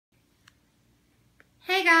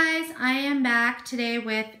Hey guys, I am back today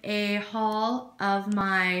with a haul of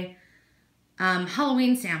my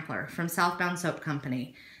Halloween sampler from Southbound Soap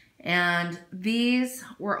Company. And these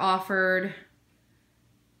were offered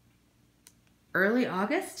early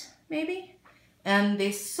August, maybe? And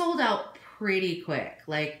they sold out pretty quick,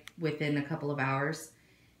 like within a couple of hours.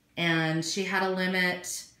 And she had a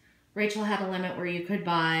limit, Rachel had a limit where you could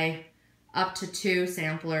buy up to 2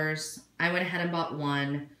 samplers. I went ahead and bought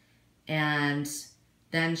 1, and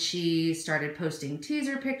then she started posting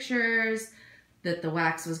teaser pictures that the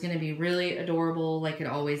wax was going to be really adorable like it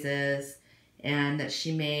always is, and that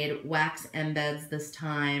she made wax embeds this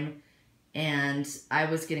time. And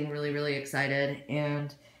I was getting really excited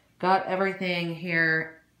and got everything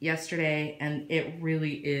here yesterday, and it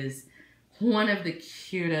really is one of the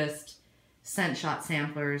cutest scent shot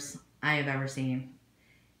samplers I have ever seen.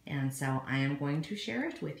 And so I am going to share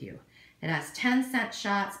it with you. It has 10 scent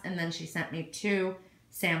shots, and then she sent me 2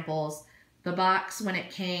 samples. The box, when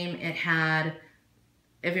it came, it had,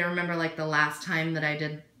 if you remember like the last time that I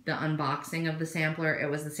did the unboxing of the sampler,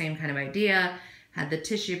 it was the same kind of idea. Had the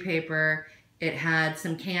tissue paper, it had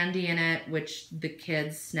some candy in it, which the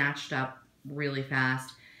kids snatched up really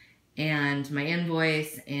fast, and my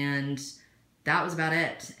invoice, and that was about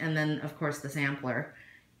it. And then of course the sampler.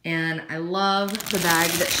 And I love the bag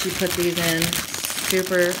that she put these in.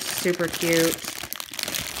 Super cute.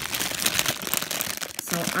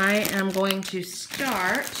 So I am going to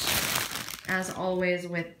start, as always,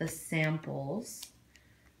 with the samples.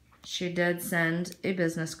 She did send a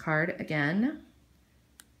business card again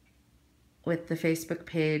with the Facebook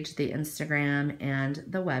page, the Instagram, and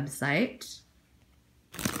the website.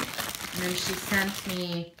 And then she sent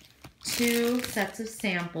me 2 sets of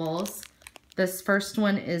samples. This first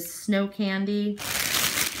one is Snow Candy.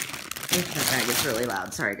 That bag is really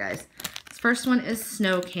loud, sorry guys. This first one is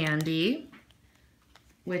Snow Candy,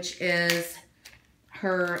 which is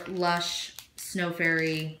her Lush Snow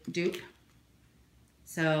Fairy dupe.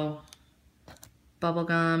 So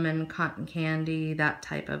bubblegum and cotton candy, that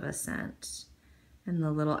type of a scent. And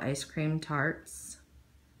the little ice cream tarts.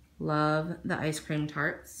 Love the ice cream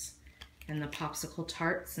tarts and the popsicle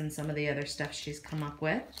tarts and some of the other stuff she's come up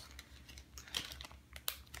with.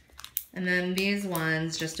 And then these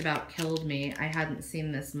ones just about killed me. I hadn't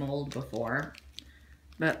seen this mold before.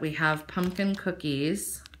 But we have pumpkin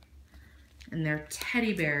cookies, and they're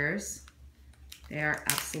teddy bears. They are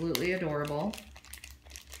absolutely adorable.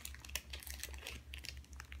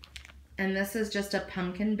 And this is just a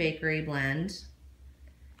pumpkin bakery blend.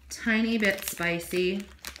 Tiny bit spicy.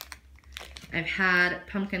 I've had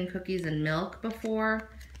pumpkin cookies and milk before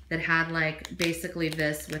that had like basically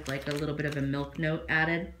this with like a little bit of a milk note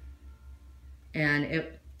added. And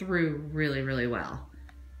it threw really well.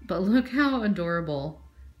 But look how adorable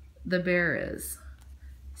the bear is.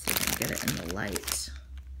 Let's see if I can get it in the light.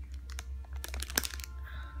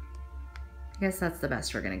 I guess that's the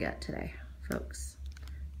best we're gonna get today, folks.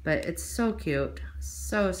 But it's so cute,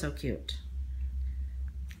 so cute.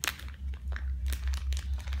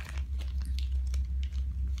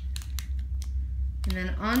 And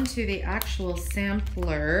then onto the actual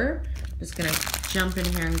sampler. Just gonna jump in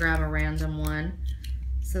here and grab a random one.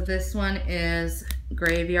 So this one is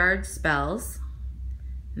Graveyard Spells.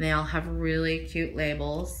 And they all have really cute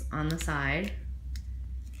labels on the side.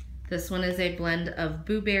 This one is a blend of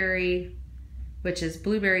Blueberry, which is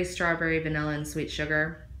blueberry, strawberry, vanilla, and sweet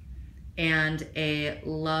sugar, and a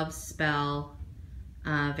Love Spell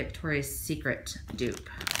Victoria's Secret dupe.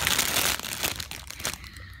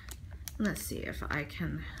 Let's see if I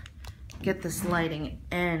can get this lighting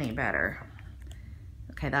any better.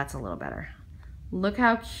 Okay, that's a little better. Look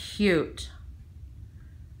how cute.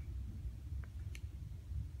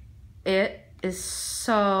 It is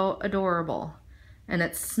so adorable, and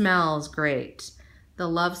it smells great. The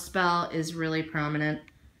Love Spell is really prominent.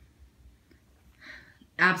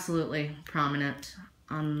 Absolutely prominent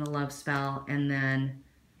on the Love Spell, and then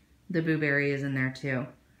the Blueberry is in there too.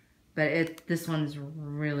 But this one's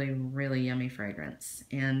really yummy fragrance,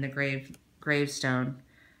 and the Gravestone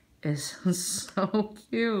is so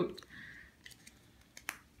cute.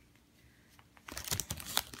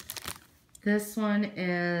 This one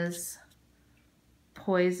is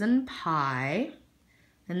Poison Pie,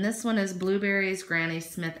 and this one is blueberries, Granny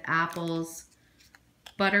Smith apples,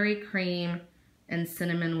 buttery cream, and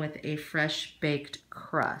cinnamon with a fresh baked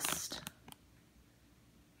crust.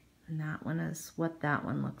 And that one is what that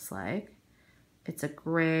one looks like. It's a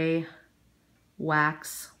gray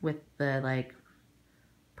wax with the like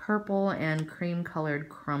purple and cream colored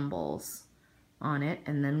crumbles on it,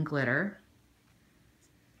 and then glitter.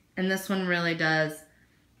 And this one really does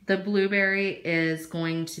The blueberry is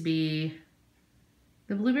going to be,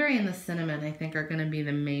 the blueberry and the cinnamon I think are going to be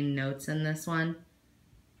the main notes in this one.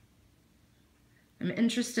 I'm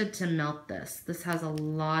interested to melt this. This has a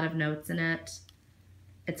lot of notes in it.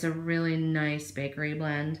 It's a really nice bakery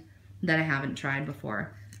blend that I haven't tried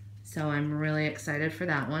before. So I'm really excited for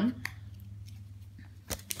that one.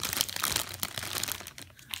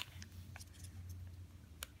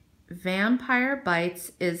 Vampire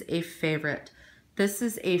Bites is a favorite. This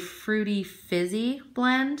is a fruity fizzy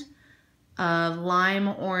blend of lime,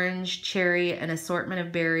 orange, cherry, an assortment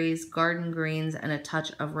of berries, garden greens, and a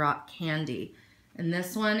touch of rock candy. And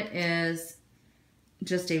this one is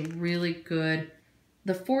just a really good,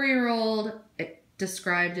 the 4-year-old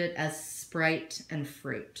described it as Sprite and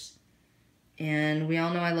fruit. And we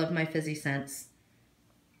all know I love my fizzy scents.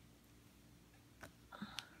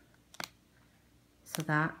 So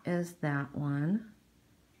that is that one.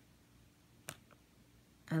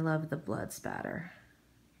 I love the blood spatter.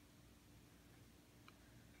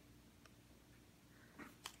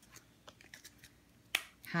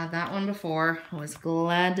 Had that one before. I was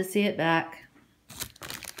glad to see it back.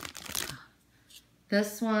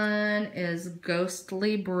 This one is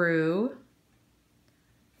Ghostly Brew.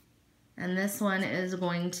 And this one is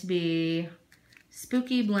going to be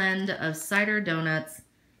spooky blend of cider donuts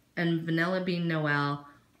and vanilla bean Noel,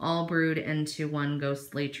 all brewed into one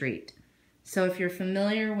ghostly treat. So if you're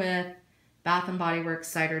familiar with Bath & Body Works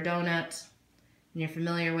cider donut, and you're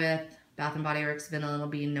familiar with Bath & Body Works vanilla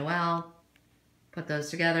bean Noel, put those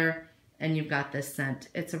together and you've got this scent.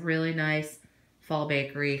 It's a really nice fall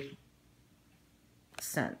bakery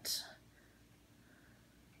scent.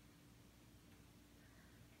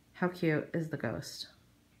 How cute is the ghost?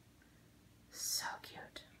 So cute.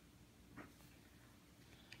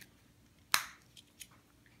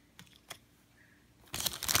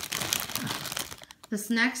 This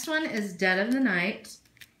next one is Dead of the Night,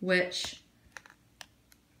 which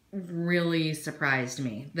really surprised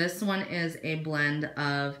me. This one is a blend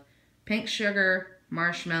of pink sugar,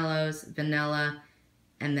 marshmallows, vanilla,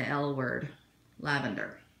 and the L word,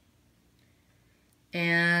 lavender.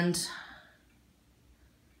 And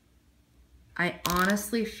I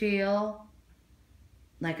honestly feel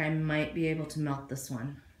like I might be able to melt this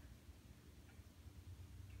one.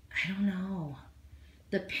 I don't know.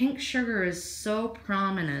 The pink sugar is so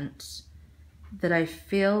prominent that I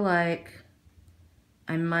feel like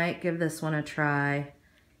I might give this one a try.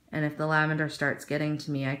 And if the lavender starts getting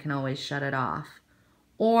to me, I can always shut it off.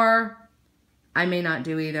 Or I may not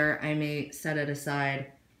do either. I may set it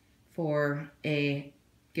aside for a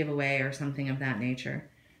giveaway or something of that nature.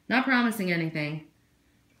 Not promising anything,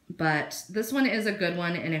 but this one is a good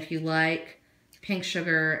one. And if you like pink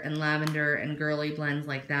sugar and lavender and girly blends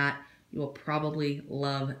like that, you will probably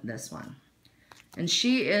love this one. And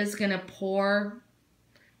she is gonna pour,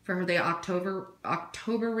 for the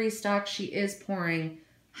October restock, she is pouring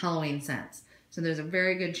Halloween scents. So there's a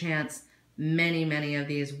very good chance many of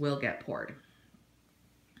these will get poured.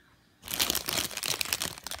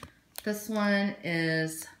 This one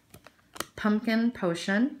is Pumpkin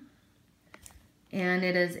Potion. And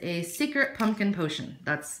it is a secret pumpkin potion.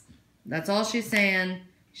 That's all she's saying.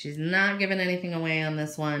 She's not giving anything away on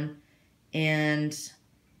this one. And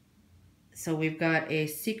so we've got a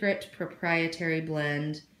secret proprietary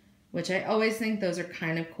blend, which I always think those are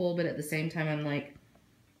kind of cool, but at the same time I'm like,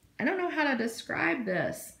 I don't know how to describe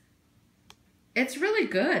this. It's really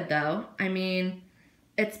good though. I mean,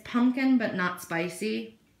 it's pumpkin but not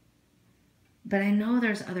spicy. But I know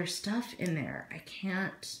there's other stuff in there. I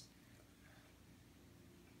can't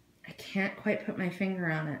quite put my finger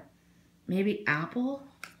on it. Maybe apple?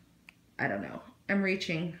 I don't know. I'm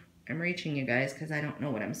reaching you guys because I don't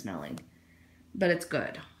know what I'm smelling. But it's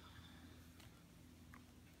good.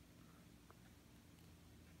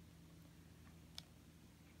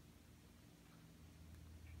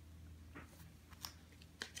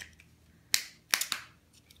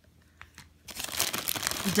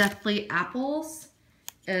 Deathly Apples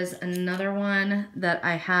is another one that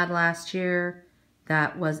I had last year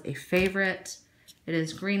that was a favorite. It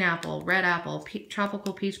is green apple, red apple,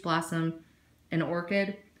 tropical peach blossom, and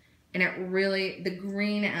orchid. And it really, the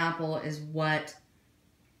green apple is what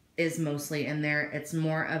is mostly in there. It's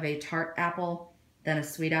more of a tart apple than a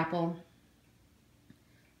sweet apple.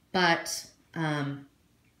 But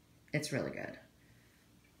it's really good.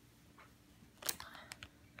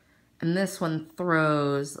 And this one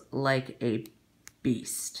throws like a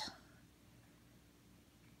beast.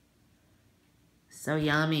 So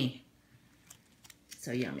yummy.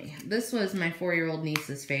 So yummy. This was my 4-year-old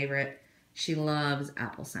niece's favorite. She loves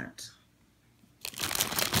apple scent.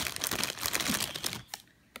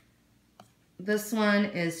 This one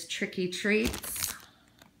is Tricky Treats.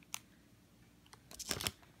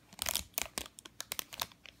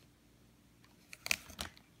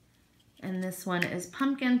 And this one is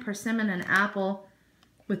Pumpkin, Persimmon, and Apple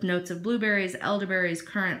with notes of blueberries, elderberries,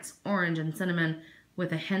 currants, orange, and cinnamon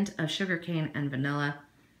with a hint of sugarcane and vanilla.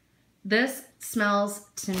 This smells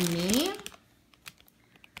to me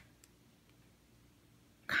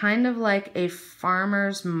kind of like a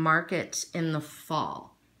farmer's market in the fall.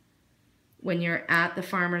 When you're at the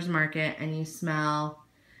farmer's market and you smell,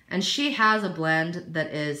 and she has a blend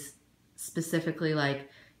that is specifically like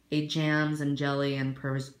a jams and jelly and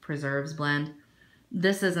preserves blend.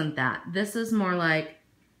 This isn't that. This is more like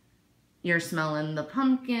you're smelling the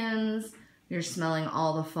pumpkins, you're smelling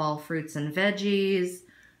all the fall fruits and veggies,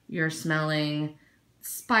 you're smelling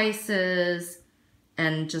spices,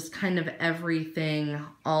 and just kind of everything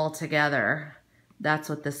all together. That's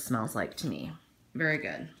what this smells like to me. Very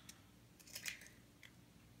good.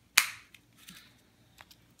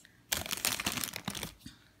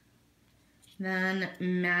 Then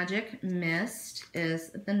Magic Mist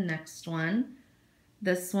is the next one.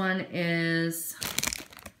 This one is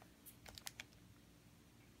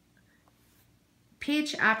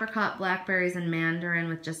peach, apricot, blackberries, and mandarin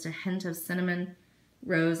with just a hint of cinnamon,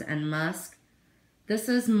 rose, and musk. This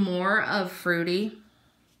is more of fruity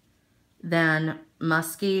than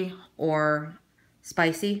musky or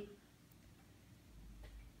spicy.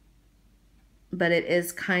 But it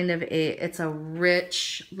is kind of it's a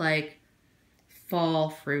rich, like, fall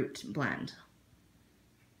fruit blend.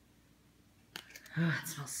 Oh, it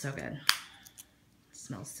smells so good. It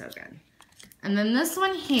smells so good. And then this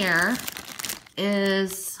one here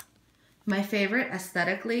is my favorite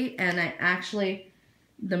aesthetically, and I actually,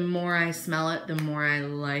 the more I smell it, the more I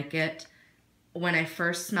like it. When I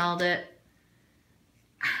first smelled it,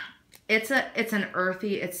 it's an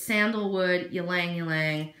earthy, it's sandalwood, ylang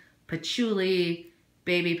ylang, patchouli,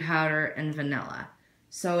 baby powder, and vanilla.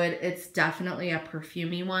 So it's definitely a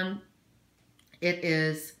perfumey one. It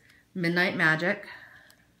is Midnight Magic.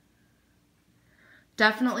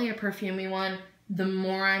 Definitely a perfumey one. The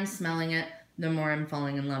more I'm smelling it, the more I'm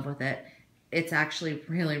falling in love with it. It's actually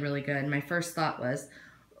really, really good. My first thought was,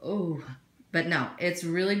 oh, but no, it's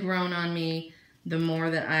really grown on me. The more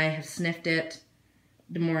that I have sniffed it,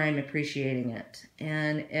 the more I'm appreciating it.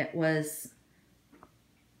 And it was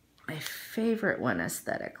my favorite one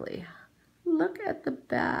aesthetically. Look at the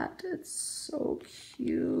bat. It's so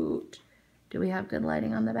cute. Do we have good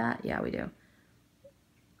lighting on the bat? Yeah, we do.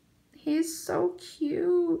 He's so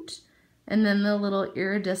cute. And then the little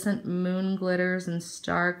iridescent moon glitters and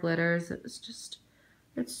star glitters. It was just,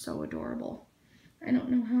 it's so adorable. I don't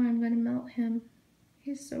know how I'm going to melt him.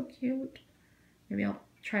 He's so cute. Maybe I'll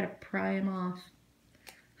try to pry him off.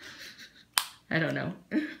 I don't know.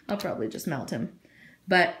 I'll probably just melt him.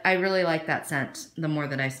 But I really like that scent the more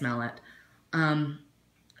that I smell it.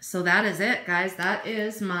 So that is it, guys. That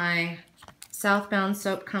is my Southbound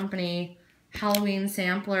Soap Company Halloween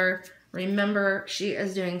sampler. Remember, she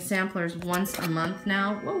is doing samplers once a month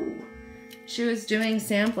now. Whoa. She was doing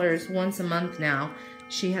samplers once a month now.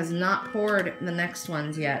 She has not poured the next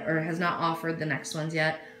ones yet, or has not offered the next ones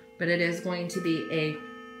yet, but it is going to be a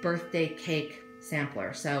birthday cake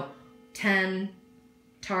sampler. So 10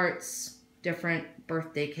 tarts, different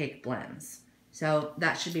birthday cake blends. So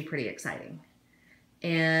that should be pretty exciting.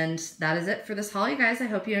 And that is it for this haul, you guys. I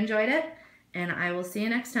hope you enjoyed it, and I will see you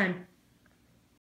next time.